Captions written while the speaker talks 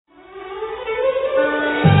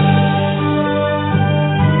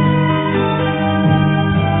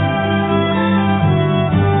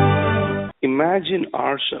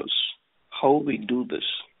ourselves how we do this.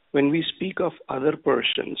 When we speak of other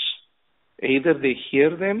persons, either they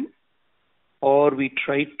hear them or we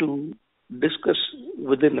try to discuss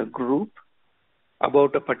within a group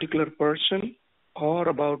about a particular person or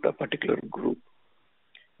about a particular group.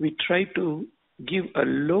 We try to give a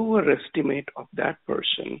lower estimate of that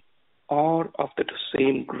person or of the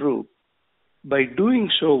same group. By doing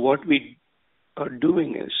so, what we are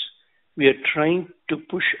doing is we are trying to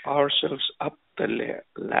push ourselves up the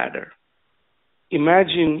ladder.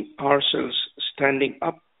 Imagine ourselves standing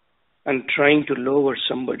up and trying to lower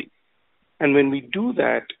somebody. And when we do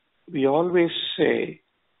that, we always say,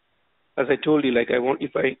 as I told you,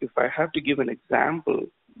 if I have to give an example,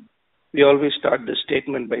 we always start the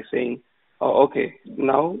statement by saying, oh, okay,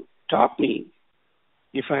 now stop me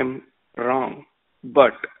if I'm wrong,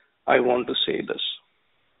 but I want to say this.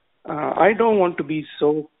 I don't want to be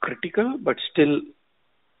so critical, but still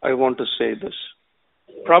I want to say this.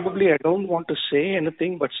 Probably I don't want to say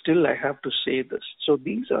anything, but still I have to say this. So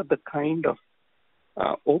these are the kind of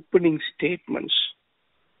opening statements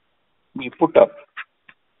we put up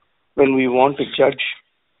when we want to judge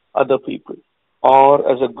other people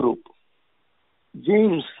or as a group.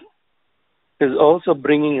 James is also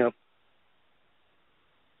bringing up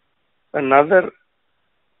another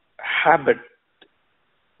habit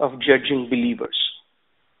of judging believers,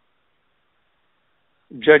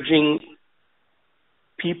 judging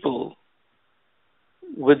people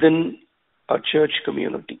within a church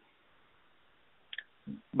community.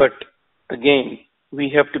 But again,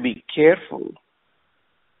 we have to be careful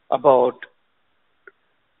about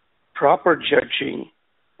proper judging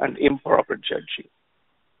and improper judging.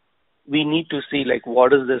 We need to see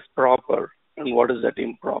what is this proper and what is that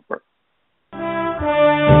improper.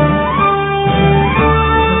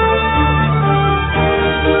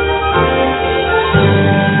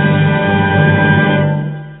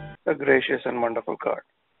 A gracious and wonderful God.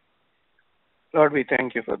 Lord, we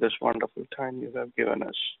thank you for this wonderful time you have given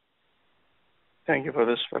us. Thank you for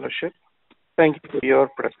this fellowship. Thank you for your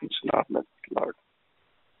presence in our midst, Lord.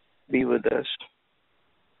 Be with us.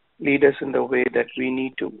 Lead us in the way that we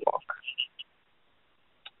need to walk.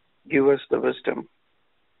 Give us the wisdom,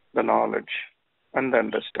 the knowledge, and the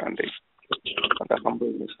understanding, and the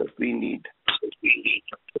humbleness that we need.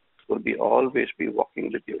 We'll always be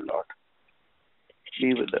walking with you, Lord.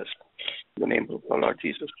 Be with us. In the name of our Lord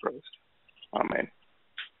Jesus Christ. Amen.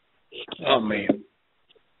 Amen.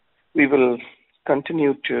 We will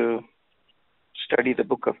continue to study the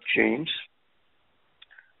book of James.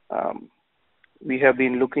 We have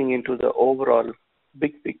been looking into the overall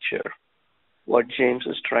big picture, what James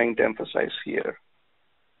is trying to emphasize here.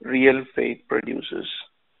 Real faith produces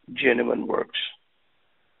genuine works,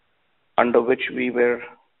 under which we were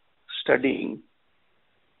studying.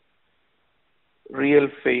 Real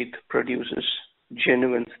faith produces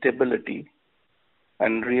genuine stability,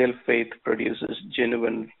 and real faith produces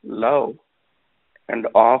genuine love. And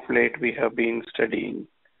of late we have been studying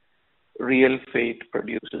real faith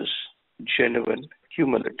produces genuine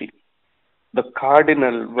humility. The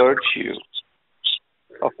cardinal virtue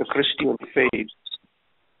of the Christian faith,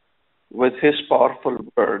 with his powerful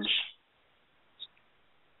words,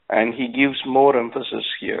 and he gives more emphasis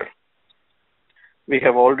here. We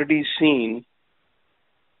have already seen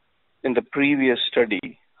in the previous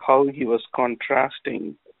study how he was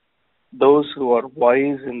contrasting those who are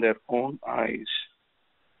wise in their own eyes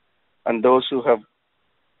and those who have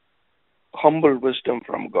humble wisdom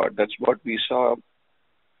from God. That's what we saw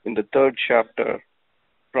in the 3rd chapter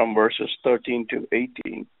from verses 13 to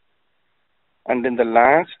 18. And in the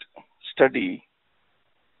last study,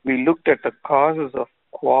 we looked at the causes of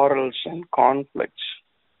quarrels and conflicts,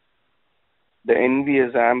 the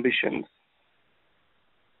envious ambitions.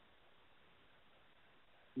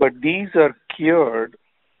 But these are cured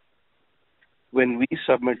when we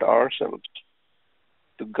submit ourselves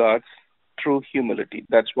to God's true humility.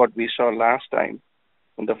 That's what we saw last time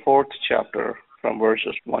in the 4th chapter from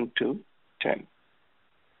verses 1 to 10.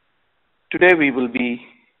 Today we will be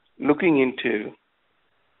looking into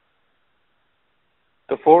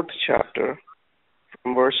the 4th chapter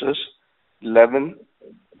from verses 11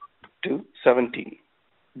 to 17.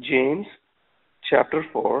 James chapter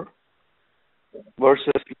 4,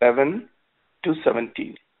 verses 11 to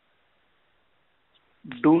 17.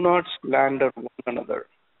 Do not slander one another.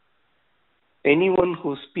 Anyone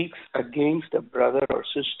who speaks against a brother or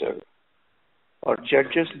sister or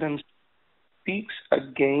judges them speaks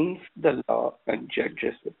against the law and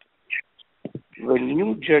judges it. When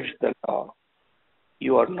you judge the law,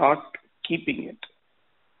 you are not keeping it,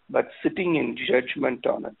 but sitting in judgment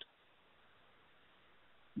on it.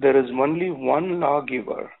 There is only one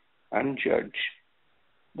lawgiver and judge,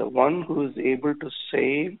 the one who is able to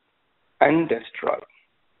save and destroy.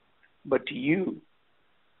 But you,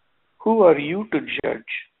 who are you to judge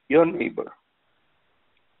your neighbor?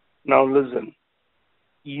 Now listen,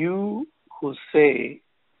 you who say,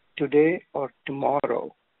 today or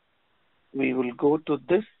tomorrow, we will go to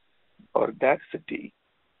this or that city,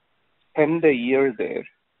 spend a year there,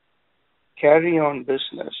 carry on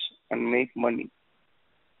business, and make money.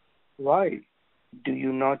 Why do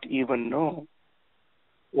you not even know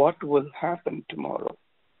what will happen tomorrow?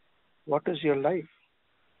 What is your life?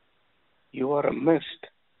 You are a mist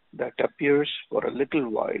that appears for a little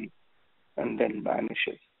while and then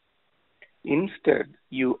vanishes. Instead,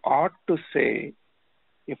 you ought to say,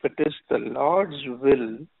 if it is the Lord's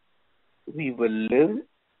will, we will live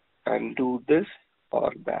and do this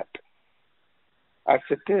or that. As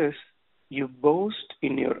it is, you boast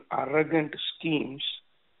in your arrogant schemes.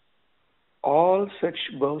 All such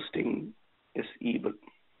boasting is evil.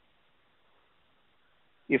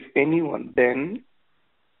 If anyone then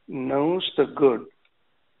knows the good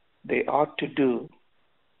they ought to do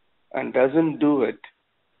and doesn't do it,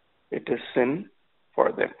 it is sin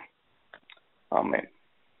for them. Amen.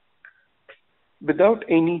 Without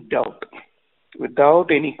any doubt, without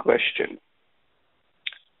any question,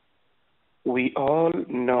 we all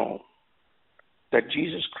know that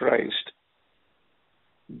Jesus Christ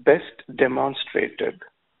best demonstrated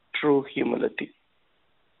true humility.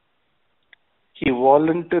 He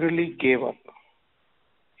voluntarily gave up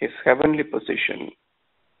his heavenly position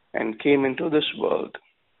and came into this world.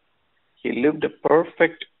 He lived a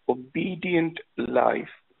perfect, obedient life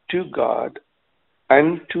to God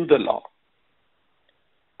and to the law,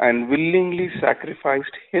 and willingly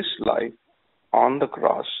sacrificed his life on the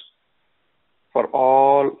cross for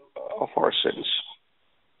all of our sins.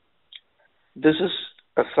 This is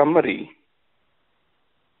a summary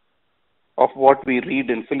of what we read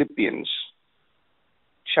in Philippians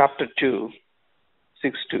chapter 2,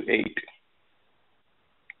 6 to 8.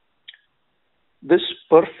 This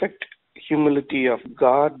perfect humility of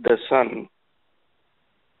God the Son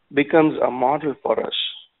becomes a model for us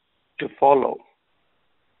to follow.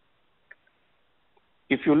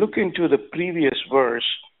 If you look into the previous verse,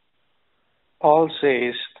 Paul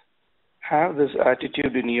says, have this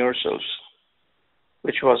attitude in yourselves,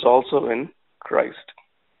 which was also in Christ.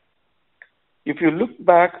 If you look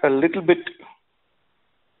back a little bit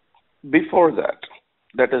before that,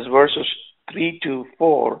 that is verses 3 to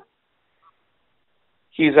 4,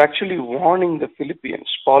 he is actually warning the Philippians.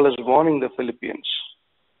 Paul is warning the Philippians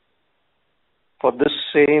for this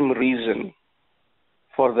same reason,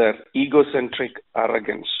 for their egocentric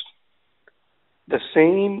arrogance. The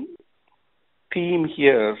same theme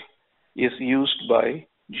here is used by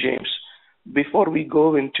James. Before we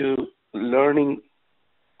go into learning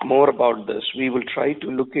more about this, we will try to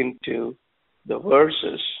look into the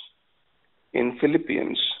verses in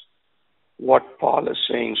Philippians, what Paul is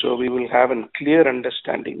saying, so we will have a clear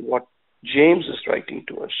understanding what James is writing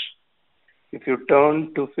to us. If you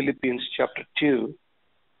turn to Philippians chapter 2,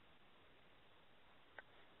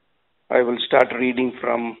 I will start reading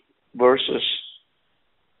from verses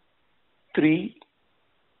 3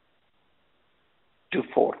 to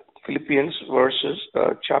 4. Philippians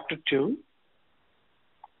chapter 2,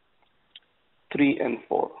 3 and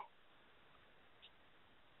 4.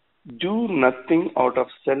 Do nothing out of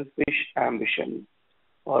selfish ambition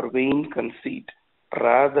or vain conceit.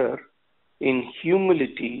 Rather, in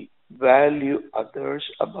humility, value others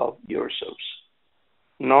above yourselves,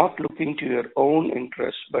 not looking to your own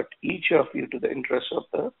interests, but each of you to the interests of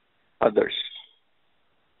the others.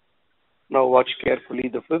 Now watch carefully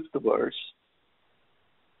the fifth verse.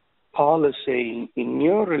 Paul is saying, in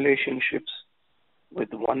your relationships with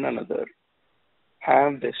one another,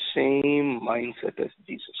 have the same mindset as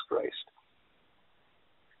Jesus Christ.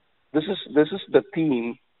 This is the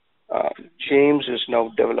theme James is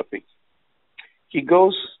now developing. He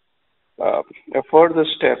goes a further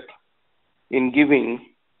step in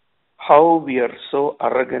giving how we are so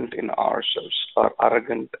arrogant in ourselves, or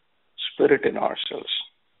arrogant spirit in ourselves.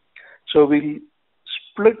 So we'll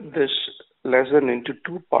split this lesson into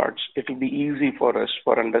two parts. It will be easy for us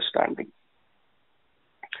for understanding.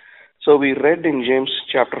 So we read in James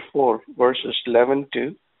chapter 4, verses 11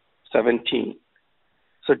 to 17.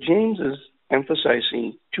 So James is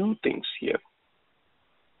emphasizing two things here.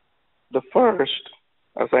 The first,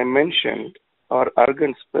 as I mentioned, our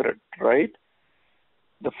arrogant spirit, right?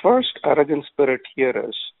 The first arrogant spirit here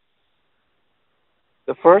is,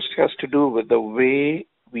 the first has to do with the way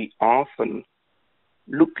we often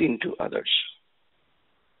look into others.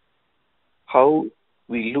 How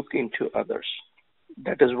we look into others.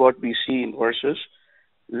 That is what we see in verses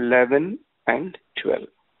 11 and 12.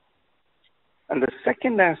 And the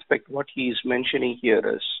second aspect, what he is mentioning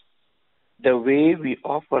here is the way we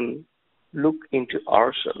often look into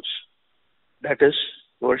ourselves. That is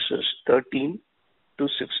verses 13 to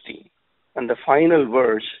 16. And the final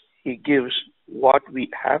verse, he gives what we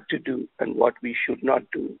have to do and what we should not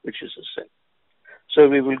do, which is a sin. So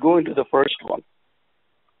we will go into the first one.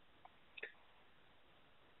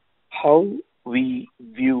 How we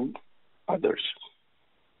view others.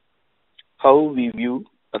 How we view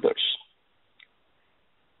others.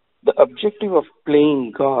 The objective of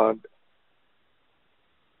playing God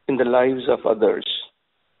in the lives of others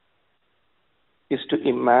is to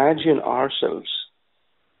imagine ourselves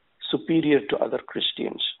superior to other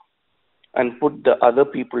Christians and put the other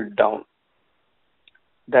people down.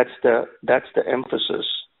 That's the emphasis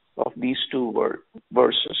of these two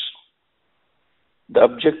verses. The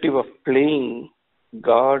objective of playing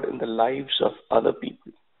God in the lives of other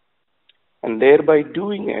people. And thereby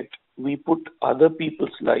doing it, we put other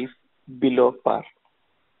people's life below par.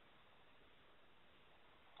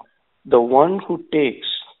 The one who takes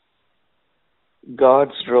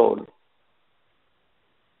God's role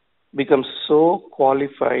becomes so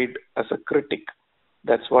qualified as a critic.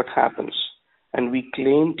 That's what happens. And we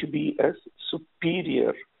claim to be as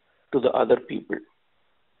superior to the other people,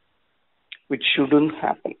 which shouldn't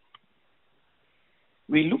happen.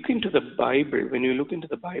 We look into the Bible. When you look into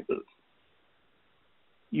the Bible,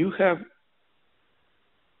 you have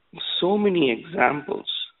so many examples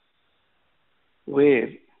where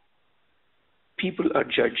people are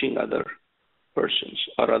judging other persons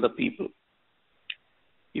or other people.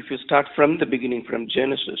 If you start from the beginning, from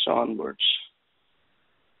Genesis onwards,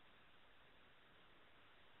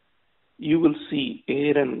 you will see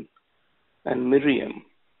Aaron and Miriam.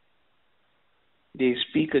 They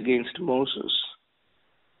speak against Moses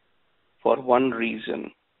for one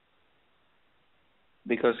reason,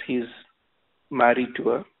 because he's married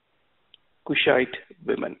to a Cushite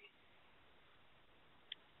woman.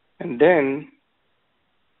 And then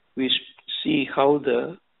we see how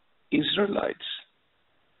the Israelites,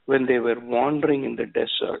 when they were wandering in the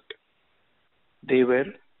desert, they were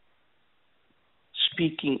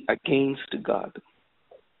speaking against God.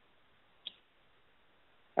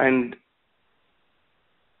 And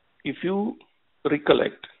if you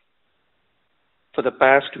recollect, for the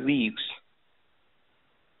past weeks,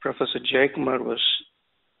 Professor Jackmar was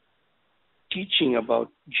teaching about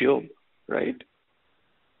Job, right?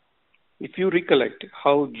 If you recollect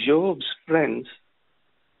how Job's friends,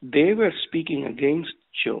 they were speaking against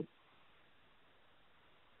Job.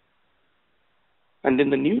 And in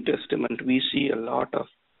the New Testament, we see a lot of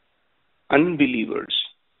unbelievers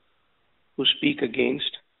who speak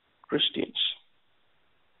against Christians.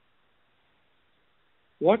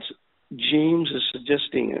 What James is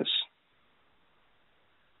suggesting is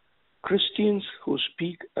Christians who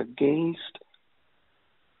speak against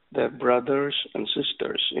their brothers and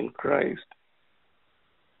sisters in Christ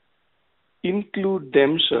include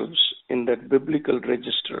themselves in that biblical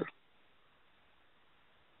register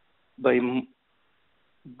by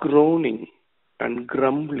groaning and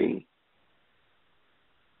grumbling,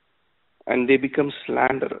 and they become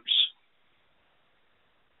slanderers.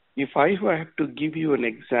 If I have to give you an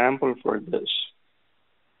example for this,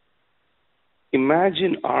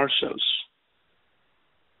 imagine ourselves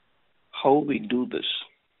how we do this.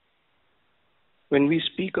 When we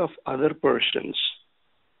speak of other persons,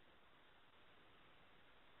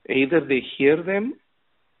 either they hear them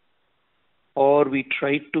or we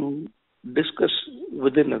try to discuss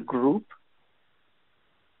within a group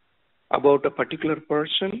about a particular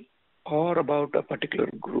person or about a particular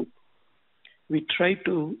group. We try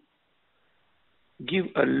to give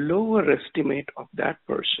a lower estimate of that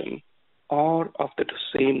person or of the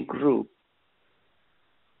same group.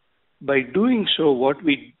 By doing so, what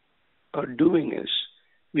we are doing is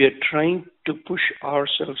we are trying to push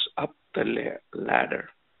ourselves up the ladder.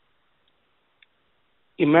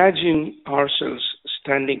 Imagine ourselves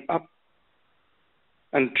standing up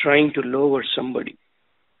and trying to lower somebody.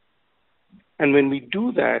 And when we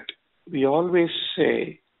do that, we always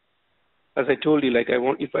say, as I told you,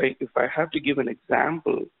 if I have to give an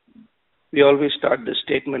example, we always start the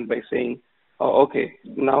statement by saying, oh, okay,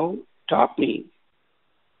 now stop me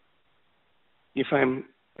if I'm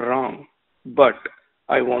wrong, but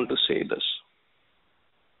I want to say this.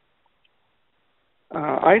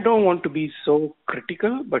 I don't want to be so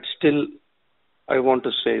critical, but still I want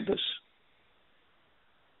to say this.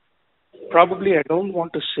 Probably I don't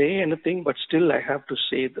want to say anything, but still I have to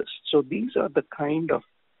say this. So these are the kind of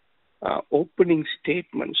opening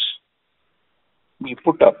statements we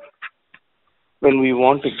put up when we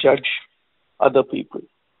want to judge other people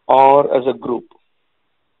or as a group.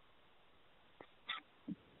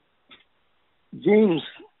 James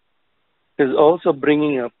is also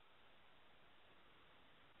bringing up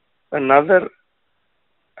another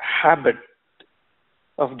habit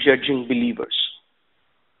of judging believers,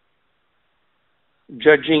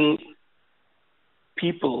 judging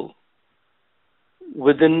people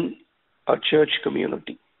within a church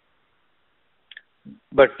community.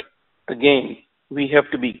 But again, we have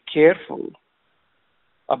to be careful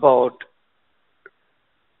about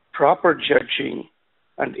proper judging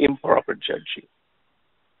and improper judging.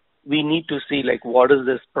 We need to see what is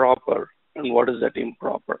this proper and what is that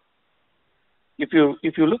improper. If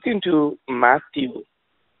you look into Matthew,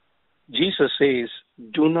 Jesus says,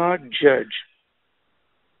 "Do not judge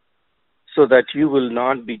so that you will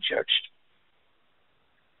not be judged."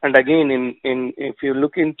 And again, if you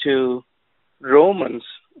look into Romans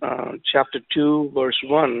chapter 2, verse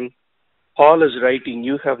 1, Paul is writing,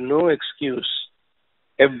 "You have no excuse,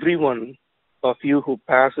 every one of you who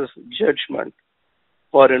passes judgment,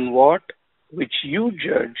 for in what which you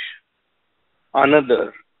judge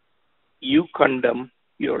another, you condemn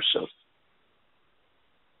yourself."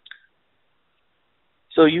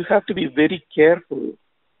 So you have to be very careful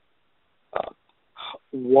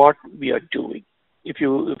what we are doing. If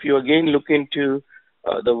you again look into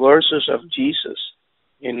the verses of Jesus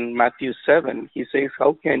in Matthew 7, he says,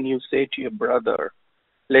 "How can you say to your brother,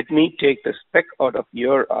 'Let me take the speck out of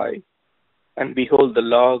your eye,' and behold, the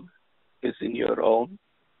log is in your own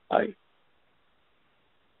eye?"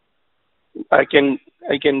 I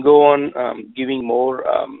can go on giving more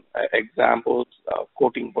examples,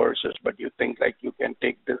 quoting verses, but you think you can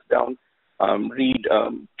take this down.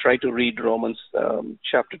 Try to read Romans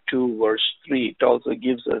chapter 2, verse 3. It also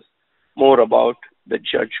gives us more about the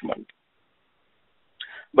judgment.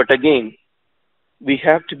 But again, we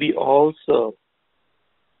have to be also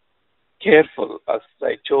careful, as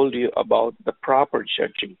I told you, about the proper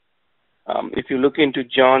judging. If you look into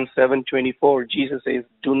John 7:24, Jesus says,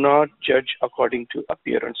 "Do not judge according to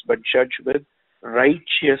appearance, but judge with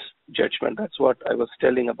righteous judgment." That's what I was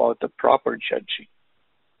telling about the proper judging.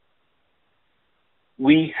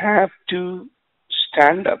 We have to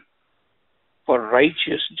stand up for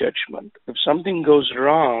righteous judgment. If something goes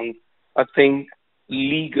wrong, I think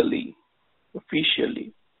legally,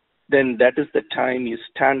 officially, then that is the time you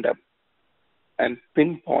stand up and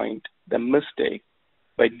pinpoint the mistake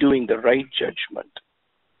by doing the right judgment.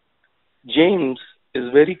 James is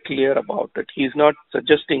very clear about it. He's not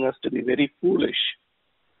suggesting us to be very foolish,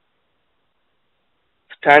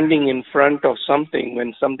 standing in front of something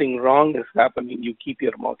when something wrong is happening, you keep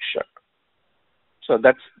your mouth shut. So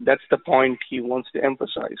that's the point he wants to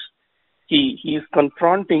emphasize. He's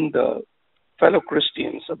confronting the fellow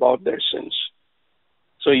Christians about their sins.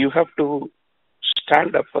 So you have to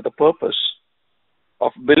stand up for the purpose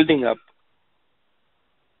of building up,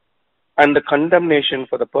 and the condemnation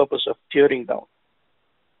for the purpose of tearing down.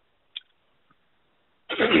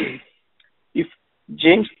 If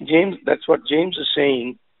James, that's what James is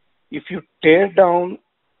saying. If you tear down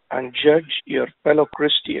and judge your fellow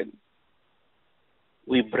Christian,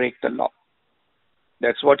 we break the law.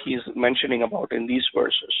 That's what he's mentioning about in these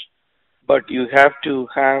verses. But you have to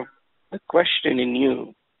have the question in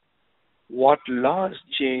you, what law is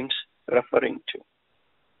James referring to?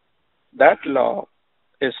 That law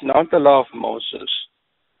is not the law of Moses,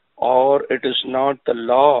 or it is not the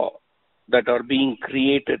law that are being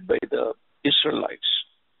created by the Israelites.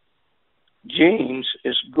 James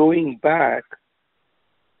is going back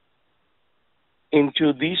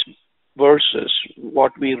into these verses,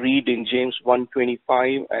 what we read in James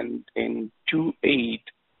 1:25 and in 2:8,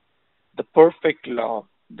 the perfect law,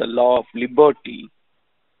 the law of liberty,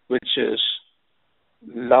 which is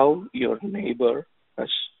love your neighbor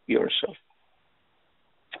as yourself.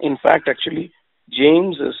 In fact, actually,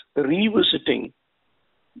 James is revisiting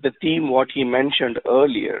the theme what he mentioned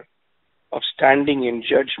earlier of standing in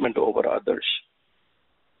judgment over others.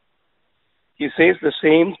 He says the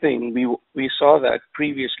same thing. We saw that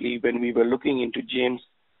previously when we were looking into James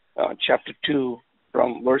chapter 2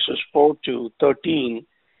 from verses 4 to 13,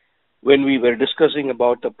 when we were discussing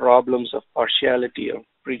about the problems of partiality or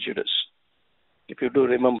prejudice, if you do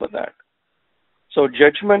remember that. So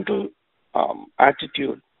judgmental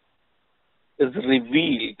attitude is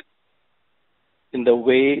revealed in the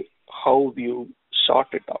way how you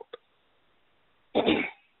sort it out.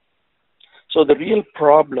 So the real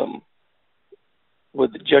problem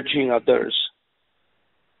with judging others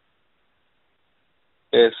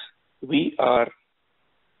is we are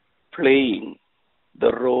playing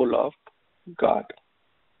the role of God.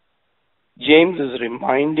 James is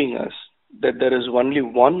reminding us that there is only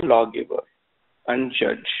one lawgiver and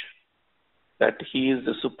judge, that he is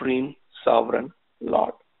the supreme sovereign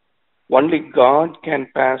Lord. Only God can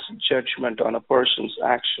pass judgment on a person's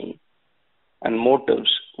action and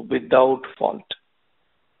motives without fault,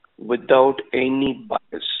 without any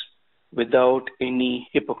bias, without any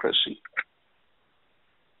hypocrisy.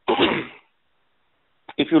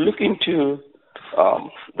 If you look into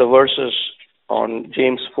the verses on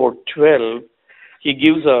James 4:12, he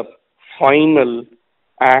gives a final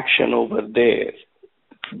action over there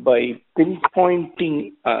by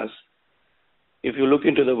pinpointing us. If you look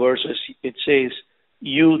into the verses, it says,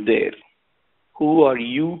 "You there, who are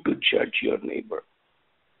you to judge your neighbor?"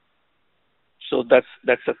 So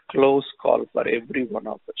that's a close call for every one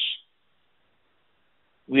of us.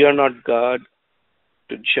 We are not God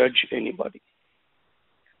to judge anybody.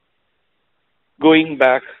 Going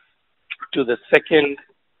back to the second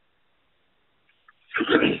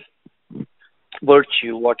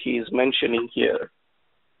virtue, what he is mentioning here,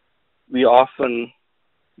 we often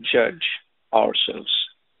judge ourselves.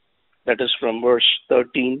 That is from verse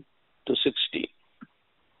 13 to 16.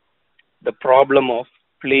 The problem of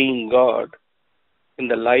playing God in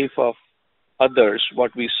the life of others,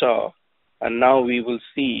 what we saw, and now we will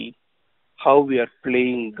see how we are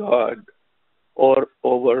playing God or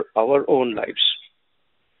over our own lives.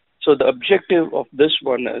 So the objective of this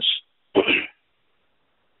one is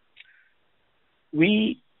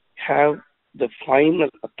we have the final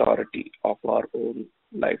authority of our own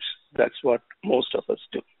lives. That's what most of us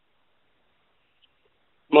do.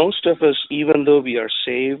 Most of us, even though we are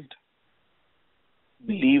saved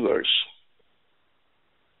believers,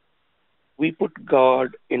 we put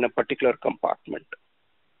God in a particular compartment.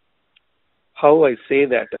 How I say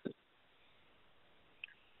that is,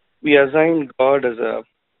 we assign God as a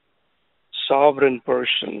sovereign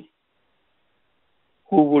person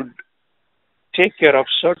who would take care of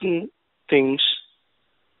certain things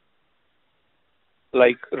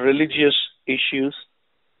like religious issues,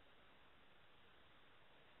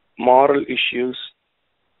 moral issues,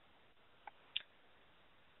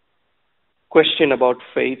 question about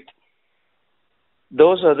faith.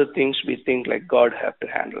 Those are the things we think like God have to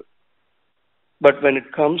handle. But when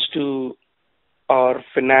it comes to our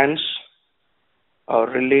finance, our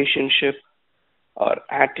relationship, our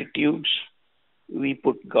attitudes, we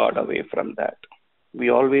put God away from that. We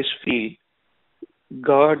always feel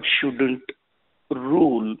God shouldn't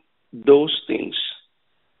rule those things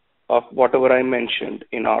of whatever I mentioned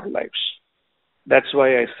in our lives. That's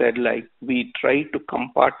why I said, like, we try to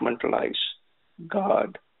compartmentalize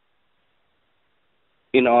God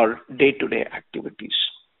in our day-to-day activities.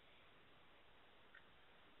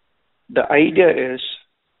 The idea is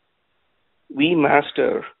we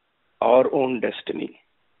master our own destiny.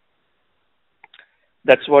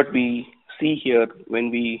 That's what we see here when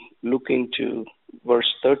we look into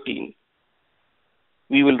verse 13.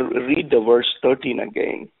 We will read the verse 13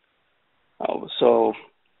 again, so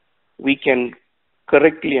we can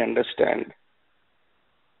correctly understand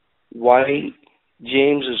why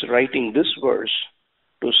James is writing this verse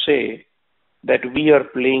to say that we are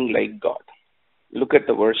playing like God. Look at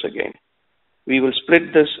the verse again. We will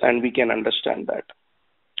split this and we can understand that.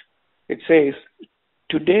 It says,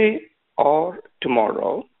 today or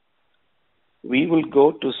tomorrow, we will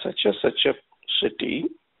go to such a city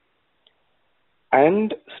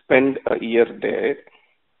and spend a year there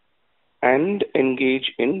and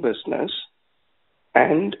engage in business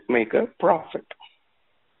and make a profit.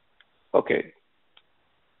 Okay.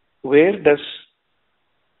 Where does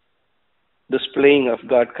this playing of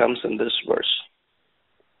God comes in this verse?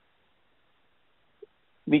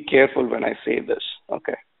 Be careful when I say this.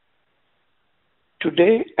 Okay.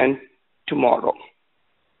 Today and tomorrow.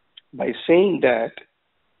 By saying that,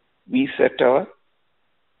 we set our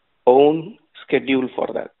own schedule for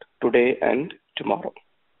that, today and tomorrow.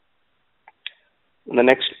 In the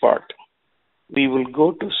next part, we will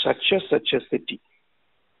go to such a city.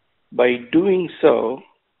 By doing so,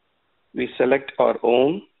 we select our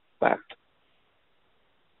own path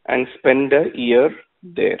and spend a year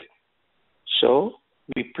there. So,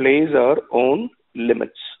 we place our own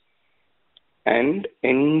limits and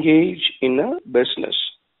engage in a business.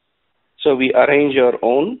 So we arrange our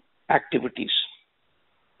own activities.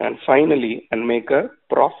 And finally, and make a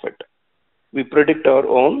profit. We predict our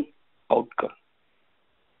own outcome.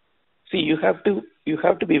 See, you have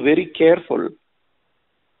to be very careful.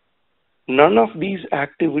 None of these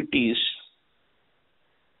activities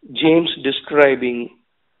James describing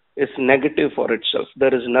is negative for itself.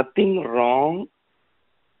 There is nothing wrong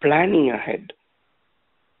planning ahead,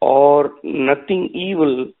 or nothing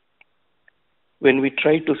evil when we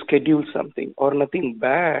try to schedule something, or nothing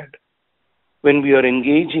bad when we are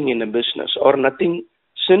engaging in a business, or nothing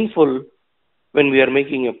sinful when we are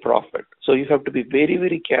making a profit. So you have to be very,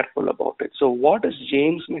 very careful about it. So what is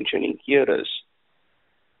James mentioning here is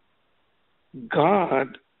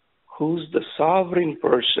God, who's the sovereign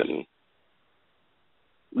person,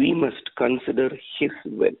 we must consider his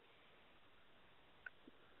will.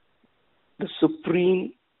 The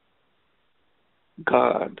supreme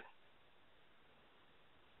God,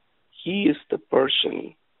 he is the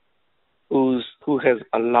person who has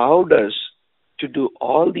allowed us to do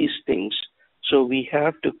all these things. So we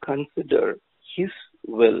have to consider his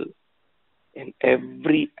will in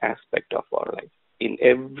every aspect of our life. In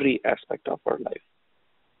every aspect of our life.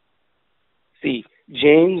 See,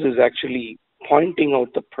 James is actually pointing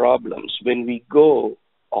out the problems when we go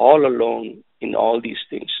all alone in all these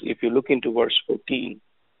things. If you look into verse 14,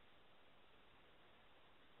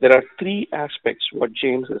 there are three aspects what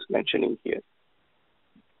James is mentioning here.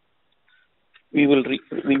 We will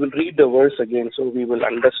read the verse again so we will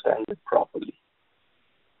understand it properly.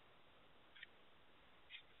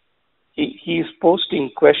 He is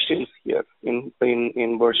posting questions here in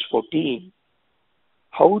verse 14.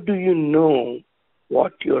 How do you know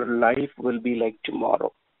what your life will be like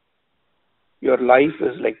tomorrow? Your life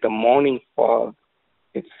is like the morning fog.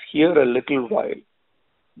 It's here a little while,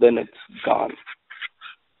 then it's gone.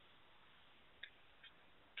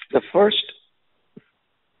 The first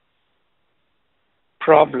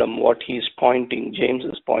problem, what James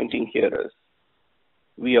is pointing here is,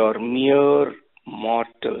 we are mere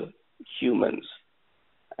mortal humans,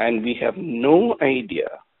 and we have no idea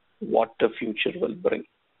what the future will bring.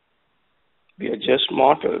 We are just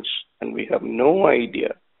mortals, and we have no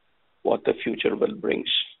idea what the future will bring.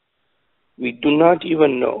 We do not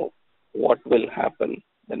even know what will happen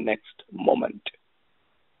the next moment.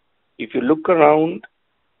 If you look around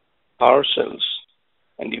ourselves,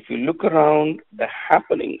 and if you look around the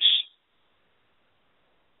happenings,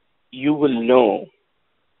 you will know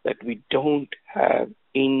that we don't have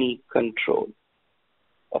any control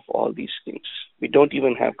of all these things. We don't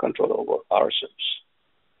even have control over ourselves.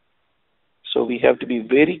 So we have to be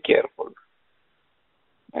very careful,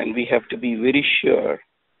 and we have to be very sure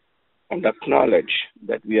and acknowledge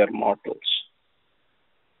that we are mortals.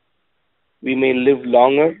 We may live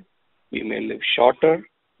longer, we may live shorter.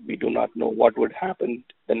 We do not know what would happen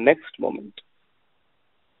the next moment.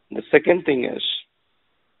 The second thing is,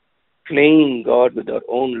 playing God with our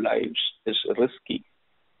own lives is risky.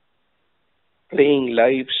 Playing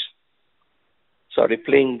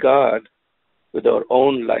God with our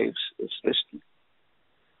own lives is risky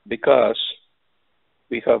because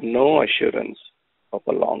we have no assurance of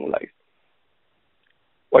a long life.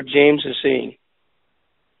 What James is saying,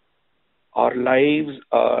 our lives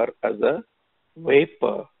are as a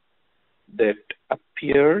vapor that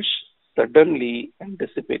appears suddenly and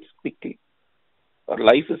dissipates quickly. Our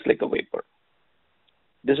life is like a vapor.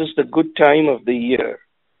 This is the good time of the year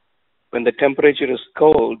when the temperature is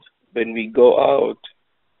cold, when we go out,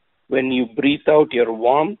 when you breathe out your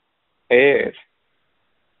warm air,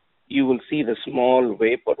 you will see the small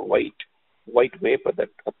vapor, white vapor that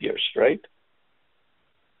appears, right?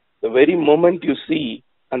 The very moment you see,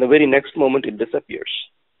 and the very next moment it disappears,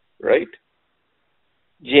 right?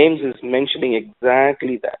 James is mentioning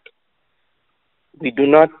exactly that. We do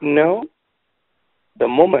not know the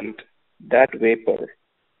moment that vapor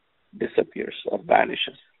disappears or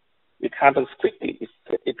vanishes. It happens quickly.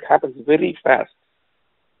 It happens very fast.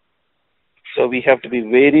 So we have to be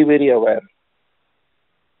very, very aware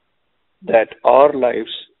that our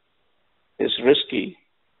lives is risky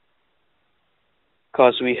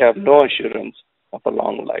because we have no assurance of a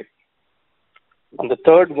long life. On the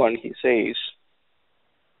third one, he says,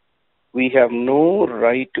 we have no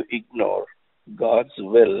right to ignore God's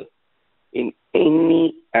will in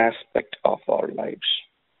any aspect of our lives.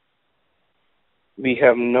 We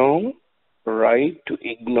have no right to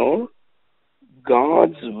ignore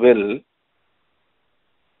God's will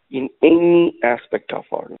in any aspect of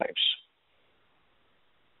our lives.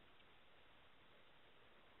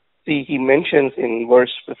 See, he mentions in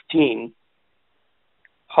verse 15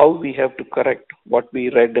 how we have to correct what we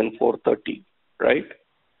read in 4:30, right?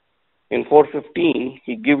 In 4:15,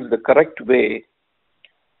 he gives the correct way.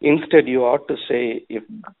 Instead, you ought to say,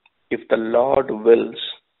 if the Lord wills,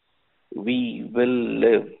 we will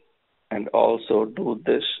live and also do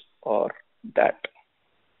this or that.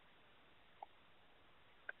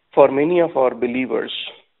 For many of our believers,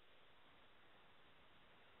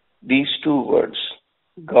 these two words,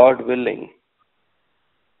 God willing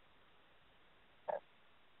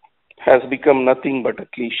has become nothing but a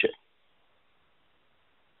cliche.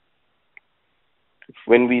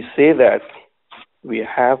 When we say that, we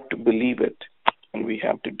have to believe it and we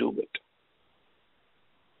have to do it.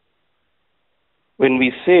 When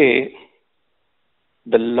we say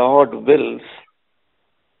the Lord wills,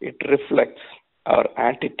 it reflects our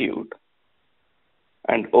attitude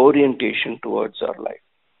and orientation towards our life.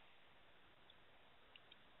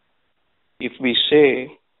 If we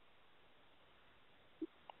say,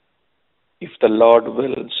 if the Lord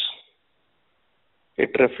wills, it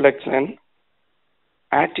reflects an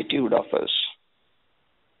attitude of us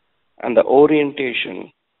and the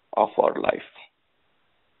orientation of our life.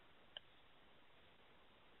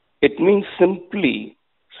 It means simply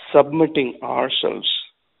submitting ourselves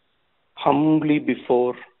humbly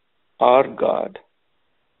before our God,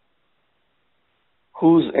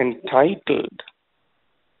 who's entitled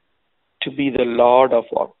to be the Lord of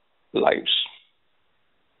our lives,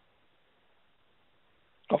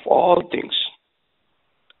 of all things.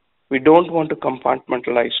 We don't want to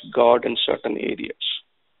compartmentalize God in certain areas.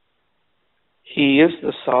 He is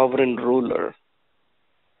the sovereign ruler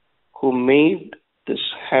who made this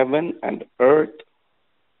heaven and earth,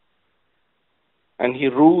 and He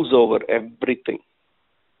rules over everything,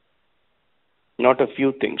 not a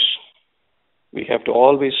few things. We have to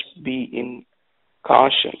always be in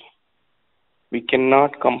caution. We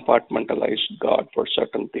cannot compartmentalize God for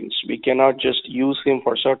certain things. We cannot just use Him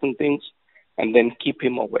for certain things and then keep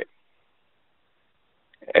Him away.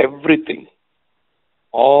 Everything,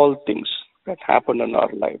 all things that happen in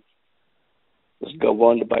our life is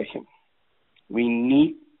governed by Him. We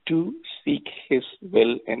need to seek His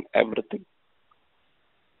will in everything.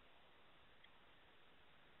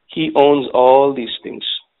 He owns all these things.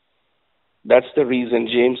 That's the reason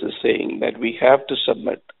James is saying that we have to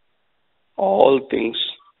submit all things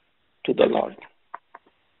to the Lord.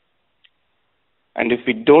 And if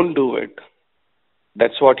we don't do it,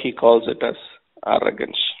 that's what he calls it as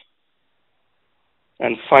arrogance.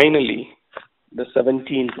 And finally, the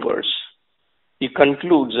 17th verse, he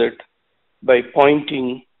concludes it by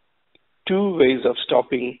pointing two ways of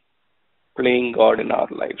stopping playing God in our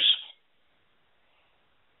lives.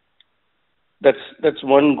 That's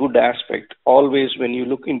one good aspect. Always when you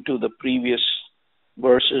look into the previous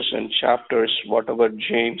verses and chapters, whatever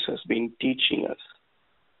James has been teaching us,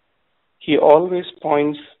 he always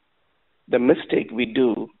points the mistake we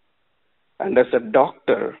do, and as a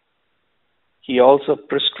doctor, he also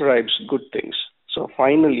prescribes good things. So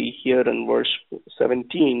finally, here in verse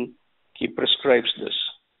 17, he prescribes this.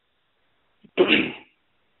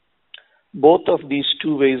 Both of these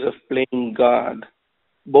two ways of playing God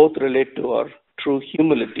both relate to our true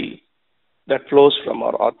humility that flows from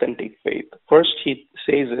our authentic faith. First, he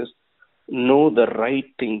says is, know the right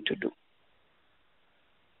thing to do.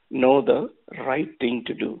 Know the right thing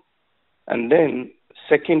to do. And then,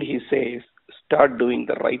 second, he says, start doing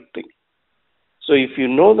the right thing. So if you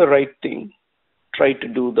know the right thing, try to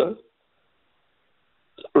do the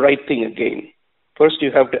right thing again. First,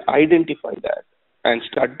 you have to identify that and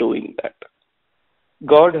start doing that.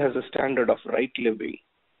 God has a standard of right living,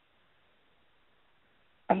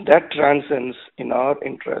 and that transcends in our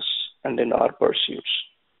interests and in our pursuits.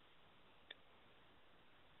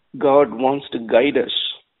 God wants to guide us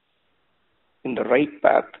in the right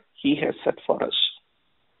path He has set for us.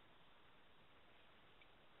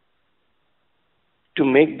 To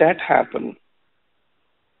make that happen,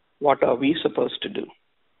 what are we supposed to do?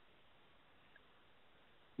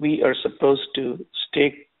 We are supposed to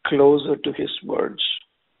stay closer to His words,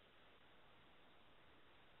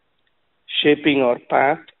 shaping our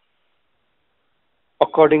path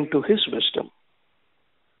according to His wisdom.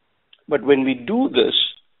 But when we do this,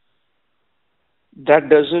 that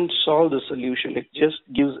doesn't solve the solution. It just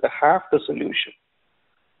gives a half the solution.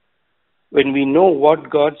 When we know what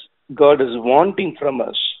God is wanting from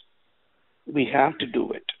us, we have to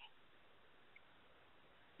do it.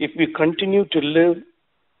 If we continue to live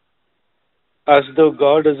as though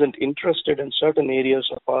God isn't interested in certain areas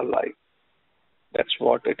of our life, that's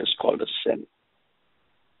what it is called a sin.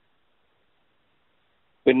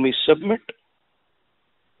 When we submit,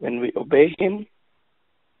 when we obey Him,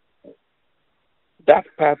 that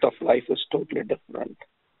path of life is totally different.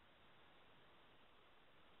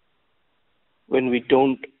 When we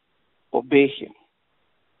don't obey Him,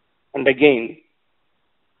 and again,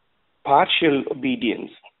 partial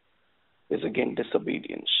obedience is again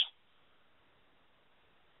disobedience.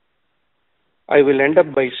 I will end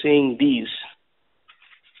up by saying these.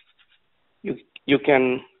 You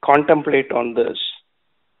can contemplate on this.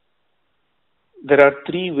 There are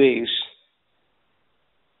three ways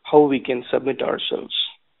how we can submit ourselves.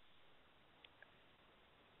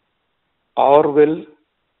 our will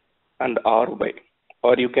and our way.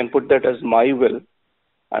 Or you can put that as my will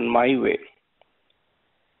and my way.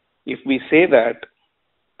 If we say that,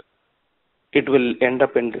 it will end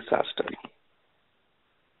up in disaster.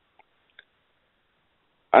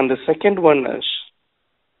 And the second one is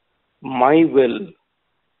my will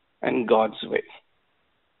and God's way,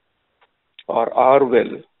 or our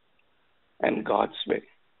will and God's way.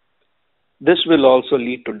 This will also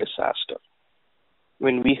lead to disaster.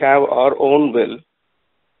 When we have our own will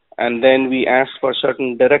and then we ask for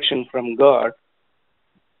certain direction from God,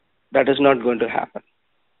 that is not going to happen.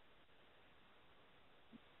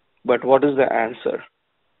 But what is the answer?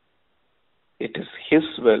 It is His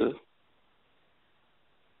will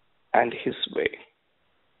and His way.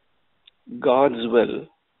 God's will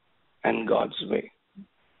and God's way.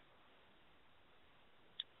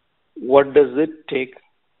 What does it take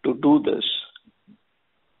to do this?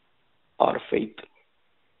 Our faith.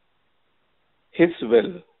 His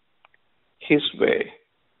will, His way,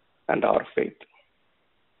 and our faith.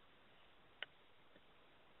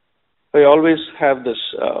 I always have this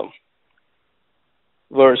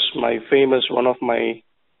verse, one of my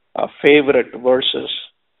favorite verses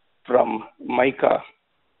from Micah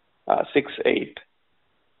 6:8.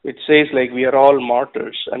 It says, like, we are all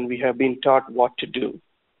martyrs and we have been taught what to do.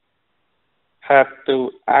 Have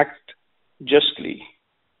to act justly,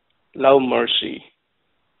 love mercy,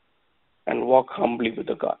 and walk humbly with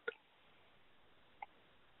the God.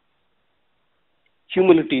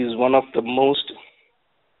 Humility is one of the most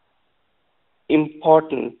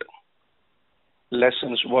important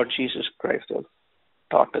lessons what Jesus Christ has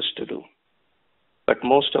taught us to do. But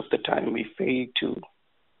most of the time we fail to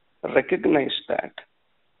recognize that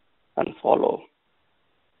and follow.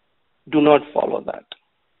 Do not follow that.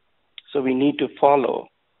 So we need to follow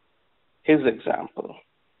His example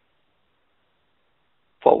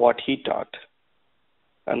for what He taught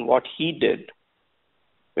and what He did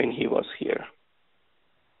when He was here.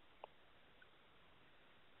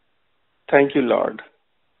 Thank you, Lord,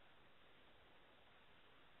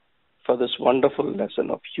 for this wonderful lesson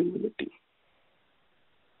of humility.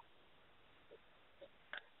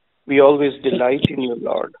 We always delight in you,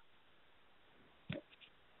 Lord.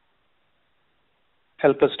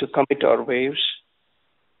 Help us to commit our ways.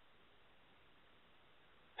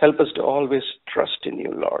 Help us to always trust in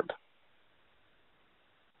you, Lord.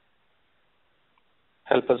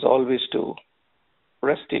 Help us always to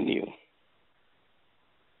rest in you.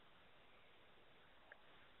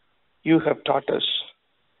 You have taught us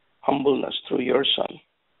humbleness through your Son,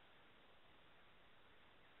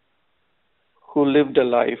 who lived a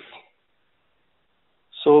life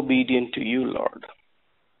so obedient to you, Lord.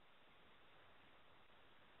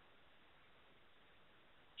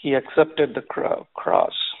 He accepted the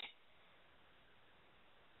cross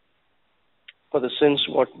for the sins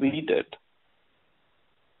what we did.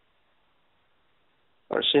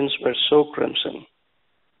 Our sins were so crimson,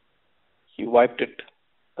 He wiped it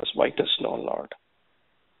as white as snow, Lord.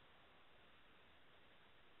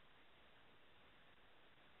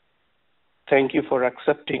 Thank you for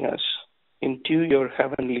accepting us into your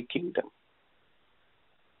heavenly kingdom.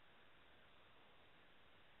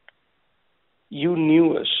 You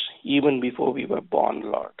knew us even before we were born,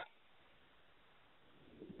 Lord.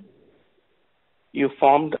 You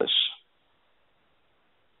formed us.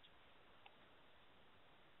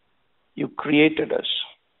 You created us.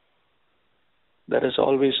 There is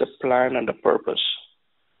always a plan and a purpose.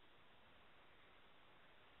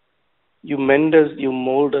 You mend us, you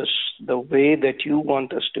mold us the way that you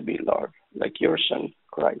want us to be, Lord, like your Son,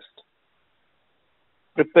 Christ.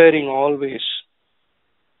 Preparing always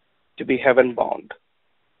to be heaven-bound.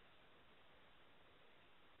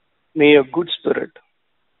 May your good Spirit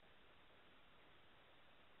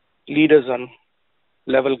lead us on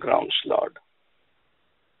level grounds, Lord.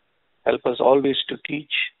 Help us always to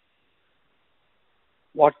teach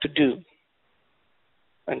what to do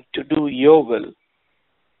and to do your will.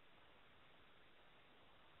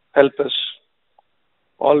 Help us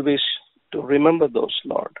always to remember those,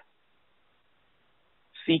 Lord.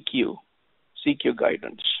 Seek your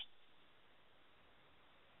guidance,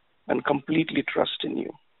 and completely trust in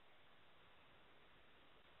you.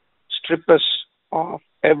 Strip us of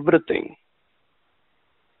everything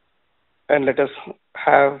and let us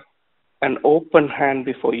have an open hand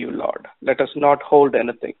before you, Lord. Let us not hold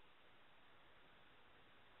anything.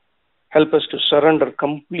 Help us to surrender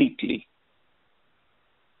completely.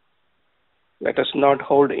 Let us not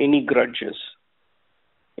hold any grudges,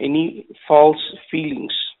 any false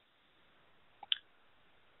feelings,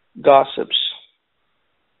 gossips,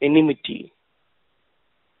 enmity.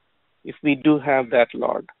 If we do have that,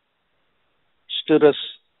 Lord, stir us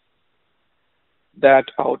that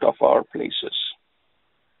out of our places.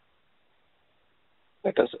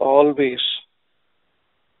 Let us always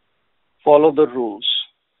follow the rules,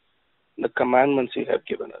 the commandments you have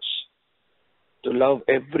given us, to love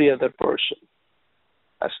every other person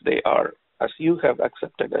as they are, as you have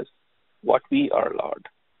accepted us, what we are, Lord.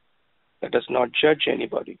 Let us not judge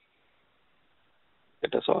anybody.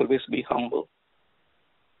 Let us always be humble.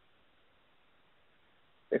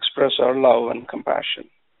 Express our love and compassion.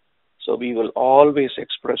 So we will always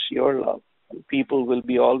express your love, and people will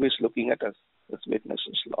be always looking at us as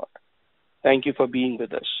witnesses, Lord. Thank you for being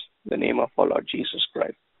with us. In the name of our Lord Jesus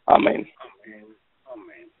Christ. Amen. Amen.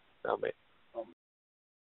 Amen. Amen.